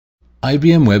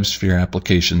IBM WebSphere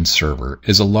Application Server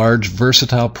is a large,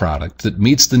 versatile product that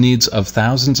meets the needs of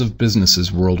thousands of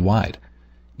businesses worldwide.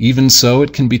 Even so,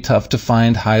 it can be tough to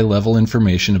find high-level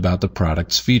information about the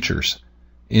product's features.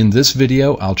 In this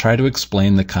video, I'll try to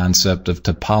explain the concept of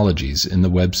topologies in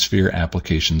the WebSphere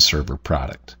Application Server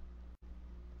product.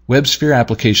 WebSphere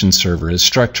Application Server is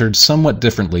structured somewhat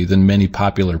differently than many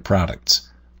popular products.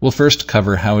 We'll first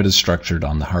cover how it is structured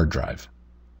on the hard drive.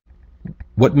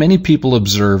 What many people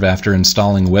observe after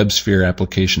installing WebSphere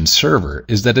Application Server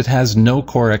is that it has no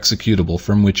core executable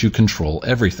from which you control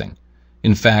everything.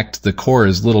 In fact, the core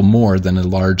is little more than a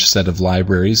large set of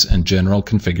libraries and general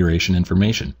configuration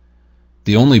information.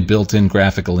 The only built-in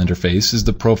graphical interface is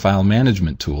the Profile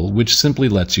Management tool, which simply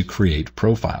lets you create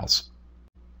profiles.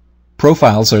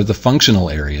 Profiles are the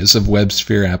functional areas of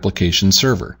WebSphere Application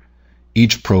Server.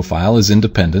 Each profile is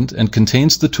independent and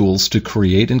contains the tools to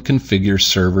create and configure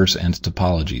servers and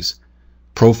topologies.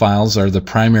 Profiles are the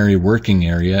primary working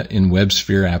area in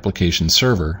WebSphere Application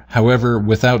Server. However,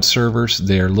 without servers,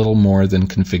 they are little more than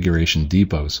configuration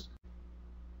depots.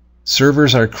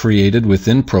 Servers are created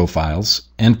within profiles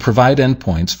and provide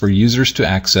endpoints for users to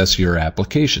access your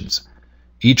applications.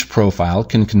 Each profile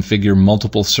can configure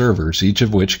multiple servers, each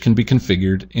of which can be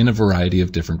configured in a variety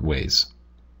of different ways.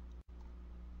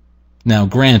 Now,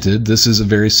 granted, this is a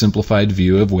very simplified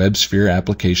view of WebSphere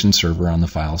Application Server on the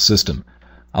file system.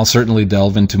 I'll certainly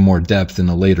delve into more depth in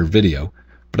a later video,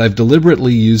 but I've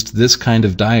deliberately used this kind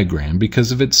of diagram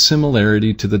because of its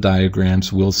similarity to the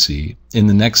diagrams we'll see in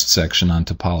the next section on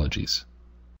topologies.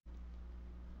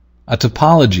 A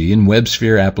topology in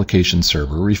WebSphere Application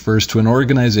Server refers to an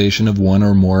organization of one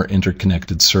or more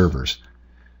interconnected servers.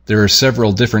 There are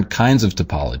several different kinds of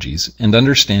topologies, and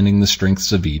understanding the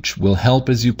strengths of each will help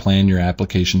as you plan your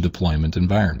application deployment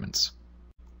environments.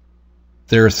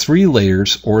 There are three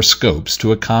layers or scopes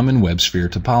to a common WebSphere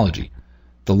topology.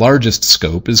 The largest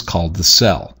scope is called the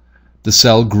cell. The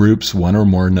cell groups one or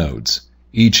more nodes.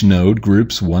 Each node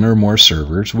groups one or more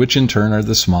servers, which in turn are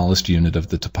the smallest unit of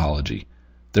the topology.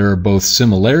 There are both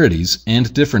similarities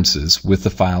and differences with the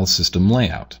file system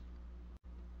layout.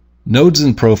 Nodes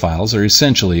and profiles are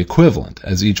essentially equivalent,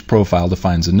 as each profile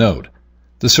defines a node.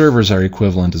 The servers are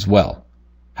equivalent as well.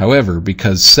 However,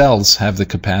 because cells have the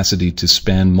capacity to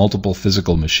span multiple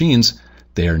physical machines,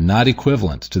 they are not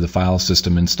equivalent to the file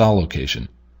system install location.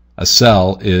 A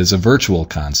cell is a virtual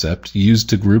concept used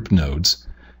to group nodes,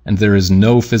 and there is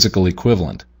no physical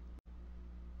equivalent.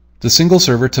 The single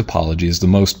server topology is the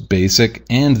most basic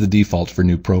and the default for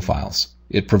new profiles.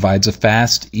 It provides a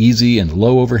fast, easy, and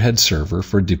low-overhead server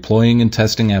for deploying and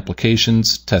testing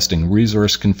applications, testing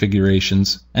resource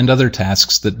configurations, and other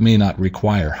tasks that may not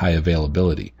require high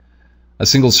availability. A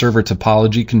single server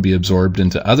topology can be absorbed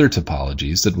into other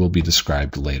topologies that will be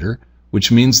described later,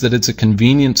 which means that it's a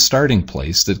convenient starting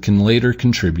place that can later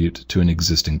contribute to an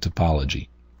existing topology.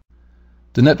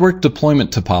 The network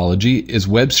deployment topology is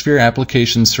WebSphere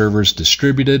Application Server's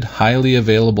distributed, highly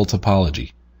available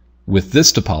topology. With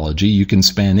this topology, you can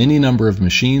span any number of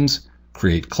machines,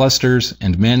 create clusters,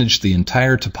 and manage the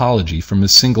entire topology from a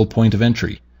single point of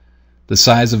entry. The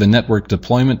size of a network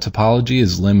deployment topology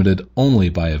is limited only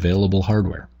by available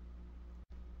hardware.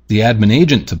 The admin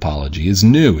agent topology is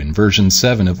new in version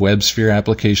 7 of WebSphere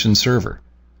Application Server.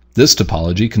 This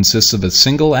topology consists of a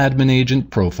single admin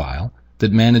agent profile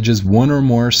that manages one or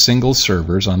more single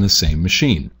servers on the same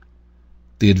machine.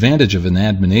 The advantage of an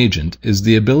admin agent is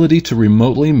the ability to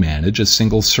remotely manage a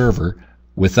single server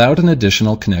without an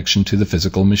additional connection to the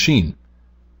physical machine.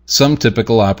 Some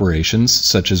typical operations,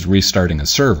 such as restarting a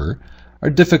server,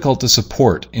 are difficult to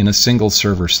support in a single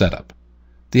server setup.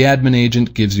 The admin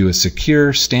agent gives you a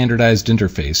secure, standardized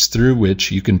interface through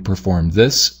which you can perform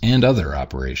this and other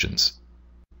operations.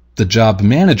 The Job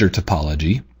Manager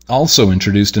topology, also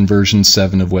introduced in version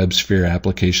 7 of WebSphere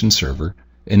Application Server,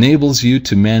 enables you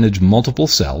to manage multiple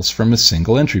cells from a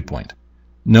single entry point.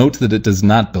 Note that it does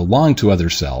not belong to other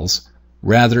cells.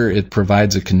 Rather, it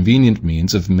provides a convenient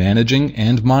means of managing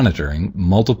and monitoring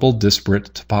multiple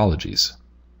disparate topologies.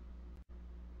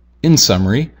 In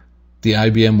summary, the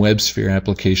IBM WebSphere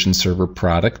Application Server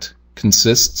product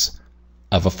consists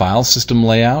of a file system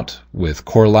layout with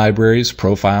core libraries,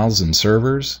 profiles, and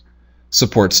servers,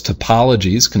 supports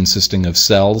topologies consisting of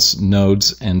cells,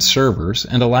 nodes, and servers,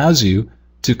 and allows you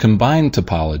to combine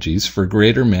topologies for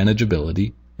greater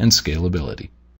manageability and scalability.